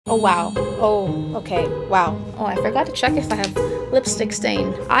Oh wow. Oh, okay. Wow. Oh, I forgot to check if I have lipstick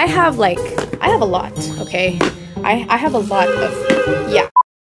stain. I have a lot, okay? I have a lot of, yeah.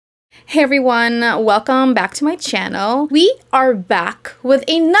 Hey everyone, welcome back to my channel. We are back with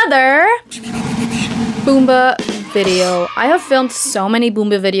another BOOMBA video. I have filmed so many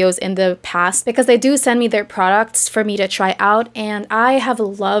BOOMBA videos in the past because they do send me their products for me to try out, and I have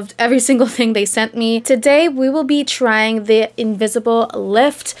loved every single thing they sent me. Today we will be trying the Invisible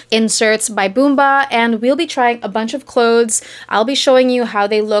Lift inserts by BOOMBA, and we'll be trying a bunch of clothes. I'll be showing you how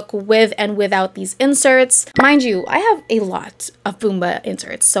they look with and without these inserts. Mind you, I have a lot of BOOMBA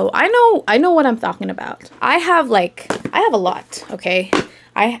inserts, so I know what I'm talking about. I have a lot, okay?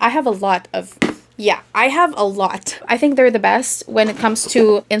 I have a lot of, yeah, I have a lot. I think they're the best when it comes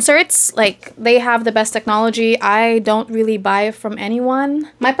to inserts. Like, they have the best technology. I don't really buy from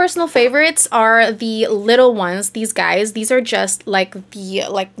anyone. My personal favorites are the little ones, these guys. These are just like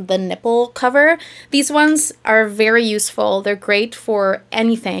the nipple cover. These ones are very useful. They're great for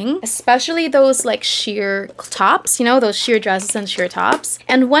anything, especially those like sheer tops, you know, those sheer dresses and sheer tops.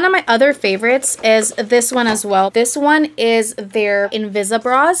 And one of my other favorites is this one as well. This one is their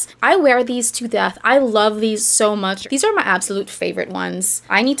Invisibras. I wear these to death. I love these so much. These are my absolute favorite ones.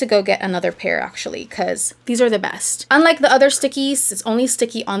 I need to go get another pair actually, because these are the best. Unlike the other stickies, it's only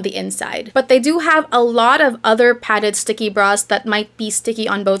sticky on the inside. But they do have a lot of other padded sticky bras that might be sticky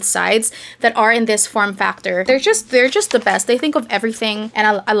on both sides that are in this form factor. They're just the best. They think of everything,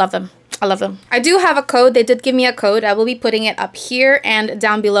 and I love them. I love them. I do have a code. They did give me a code. I will be putting it up here and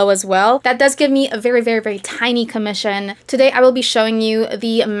down below as well. That does give me a very, very, very tiny commission. Today, I will be showing you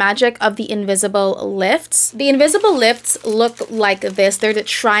the magic of the Invisible Lifts. The Invisible Lifts look like this. They're the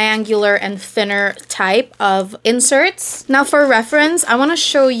triangular and thinner type of inserts. Now, for reference, I want to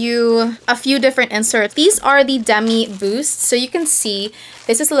show you a few different inserts. These are the Demi Boosts. So you can see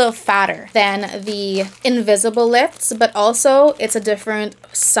this is a little fatter than the Invisible Lifts, but also it's a different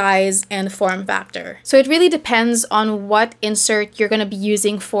size and form factor. So it really depends on what insert you're going to be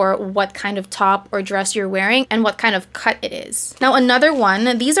using for what kind of top or dress you're wearing and what kind of cut it is. Now another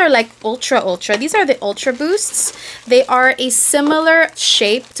one, these are like ultra. These are the Ultra Boosts. They are a similar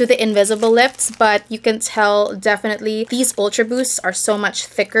shape to the Invisible Lifts, but you can tell definitely these Ultra Boosts are so much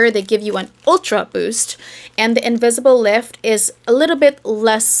thicker. They give you an ultra boost, and the Invisible Lift is a little bit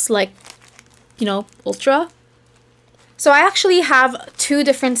less, like, you know, ultra. So I actually have two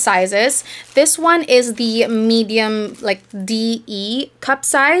different sizes. This one is the medium, like DE cup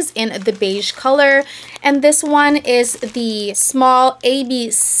size in the beige color. And this one is the small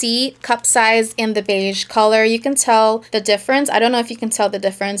ABC cup size in the beige color. You can tell the difference. I don't know if you can tell the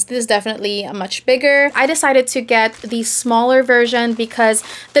difference. This is definitely much bigger. I decided to get the smaller version because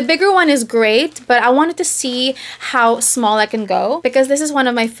the bigger one is great, but I wanted to see how small I can go because this is one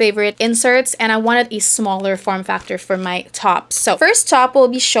of my favorite inserts and I wanted a smaller form factor for my top. So first top we'll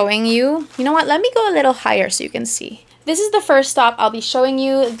be showing you. You know what? Let me go a little higher so you can see. This is the first top I'll be showing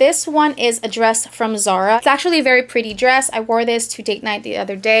you. This one is a dress from Zara. It's actually a very pretty dress. I wore this to date night the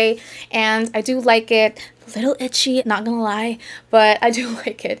other day and I do like it. A little itchy, not gonna lie, but I do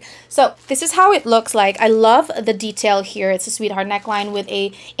like it. So this is how it looks like. I love the detail here. It's a sweetheart neckline with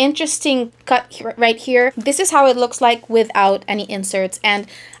a interesting cut right here. This is how it looks like without any inserts, and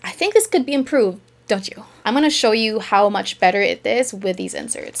I think this could be improved, don't you? I'm going to show you how much better it is with these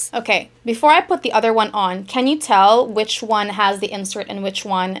inserts. Okay, before I put the other one on, can you tell which one has the insert and which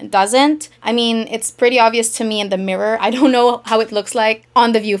one doesn't? I mean, it's pretty obvious to me in the mirror. I don't know how it looks like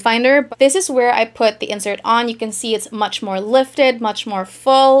on the viewfinder, but this is where I put the insert on. You can see it's much more lifted, much more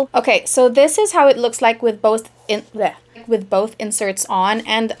full. Okay, so this is how it looks like with both inserts on,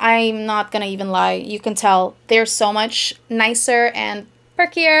 and I'm not gonna even lie. You can tell they're so much nicer and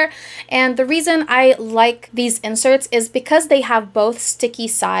perkier, and the reason I like these inserts is because they have both sticky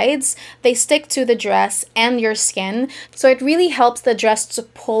sides. They stick to the dress and your skin, so it really helps the dress to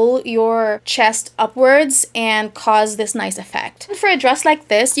pull your chest upwards and cause this nice effect. For a dress like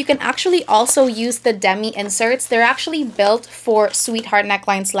this, you can actually also use the Demi inserts. They're actually built for sweetheart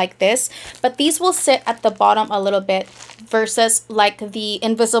necklines like this, but these will sit at the bottom a little bit versus like the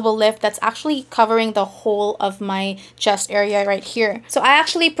Invisible Lift that's actually covering the whole of my chest area right here. So I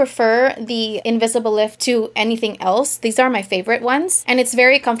actually prefer the Invisible Lift to anything else. These are my favorite ones, and it's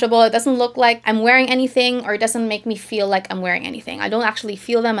very comfortable. It doesn't look like I'm wearing anything, or it doesn't make me feel like I'm wearing anything. I don't actually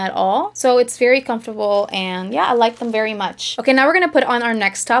feel them at all. So it's very comfortable, and yeah, I like them very much. Okay, now we're gonna put on our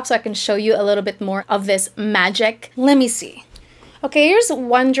next top so I can show you a little bit more of this magic. Let me see. Okay, here's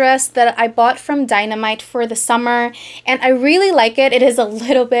one dress that I bought from Dynamite for the summer, and I really like it. It is a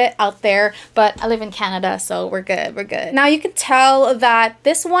little bit out there, but I live in Canada, so we're good, we're good. Now you can tell that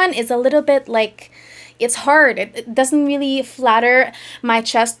this one is a little bit like, it's hard. It doesn't really flatter my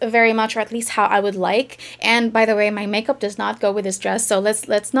chest very much, or at least how I would like. And by the way, my makeup does not go with this dress, so let's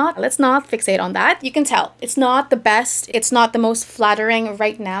not fixate on that. You can tell it's not the best. It's not the most flattering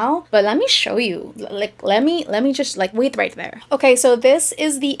right now. But let me show you. Like let me just like wait right there. Okay, so this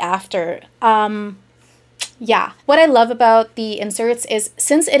is the after. Yeah, what I love about the inserts is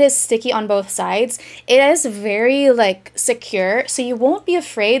since it is sticky on both sides, it is very like secure, so you won't be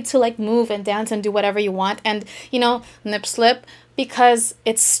afraid to like move and dance and do whatever you want and, you know, nip slip, because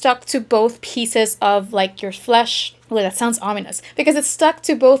it's stuck to both pieces of like your flesh. Oh, that sounds ominous. Because it's stuck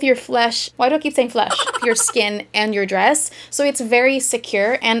to both your flesh. Why do I keep saying flesh? Your skin and your dress. So it's very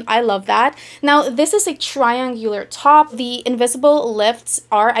secure, and I love that. Now, this is a triangular top. The invisible lifts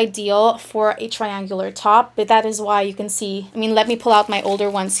are ideal for a triangular top, but that is why you can see, I mean, let me pull out my older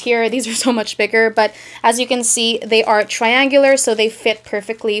ones here. These are so much bigger, but as you can see, they are triangular, so they fit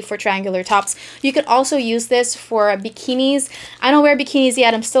perfectly for triangular tops. You could also use this for bikinis. I don't wear bikinis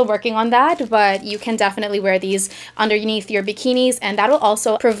yet. I'm still working on that, but you can definitely wear these underneath your bikinis, and that will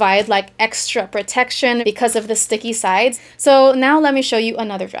also provide like extra protection because of the sticky sides. So now let me show you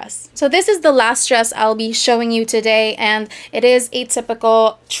another dress. So this is the last dress I'll be showing you today, and it is a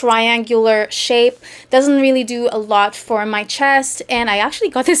typical triangular shape. Doesn't really do a lot for my chest, and I actually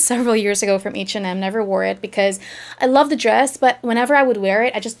got this several years ago from H&M. Never wore it because I love the dress, but whenever I would wear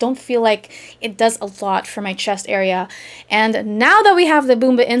it, I just don't feel like it does a lot for my chest area. And now that we have the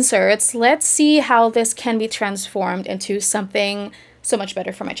BOOMBA inserts, let's see how this can be transformed into something so much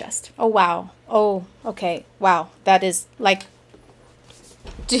better for my chest. Oh wow. Oh, okay. Wow. That is like,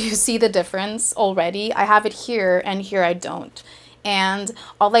 do you see the difference already? I have it here and here I don't. And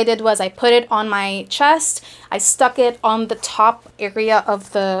all I did was I put it on my chest. I stuck it on the top area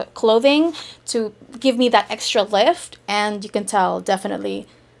of the clothing to give me that extra lift. And you can tell definitely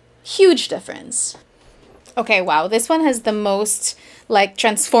huge difference. Okay, wow. This one has the most like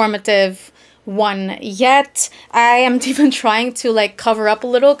transformative one yet. I am even trying to like cover up a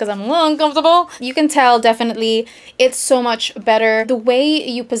little because I'm a little uncomfortable. You can tell definitely it's so much better. The way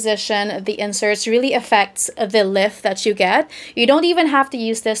you position the inserts really affects the lift that you get. You don't even have to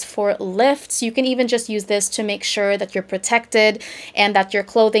use this for lifts. You can even just use this to make sure that you're protected and that your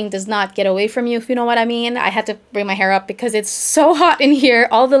clothing does not get away from you, if you know what I mean. I had to bring my hair up because it's so hot in here.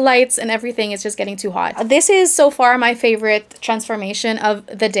 All the lights and everything is just getting too hot. This is so far my favorite transformation of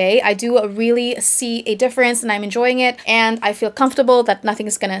the day. I do really see a difference and I'm enjoying it, and I feel comfortable that nothing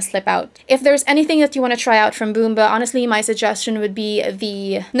is gonna slip out. If there's anything that you want to try out from BOOMBA, honestly my suggestion would be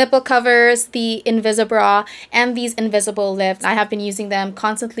the nipple covers, the Invisibra, and these invisible lifts. I have been using them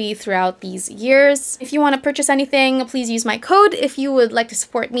constantly throughout these years. If you want to purchase anything, please use my code if you would like to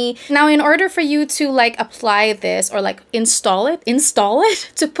support me. Now, in order for you to like apply this or like install it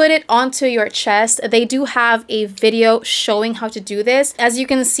to put it onto your chest, they do have a video showing how to do this. As you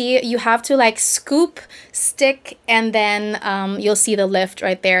can see, you have to like scoop, stick, and then you'll see the lift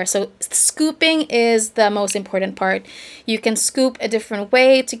right there. So scooping is the most important part. You can scoop a different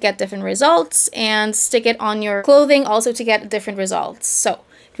way to get different results, and stick it on your clothing also to get different results. So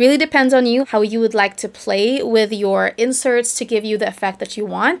it really depends on you how you would like to play with your inserts to give you the effect that you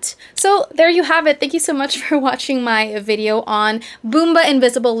want. So there you have it. Thank you so much for watching my video on BOOMBA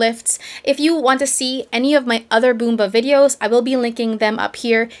invisible lifts. If you want to see any of my other BOOMBA videos, I will be linking them up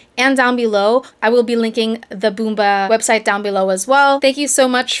here and down below. I will be linking the BOOMBA website down below as well. Thank you so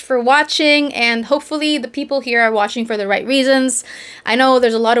much for watching, and hopefully the people here are watching for the right reasons. I know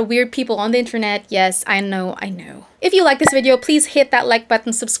there's a lot of weird people on the internet. Yes, I know. If you like this video, please hit that like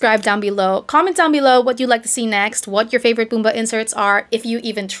button, subscribe down below, comment down below what you'd like to see next, what your favorite BOOMBA inserts are, if you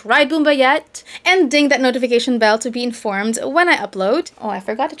even tried BOOMBA yet, and ding that notification bell to be informed when I upload. Oh, I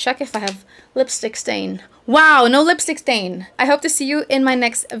forgot to check if I have lipstick stain. Wow, no lipstick stain. I hope to see you in my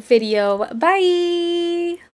next video. Bye!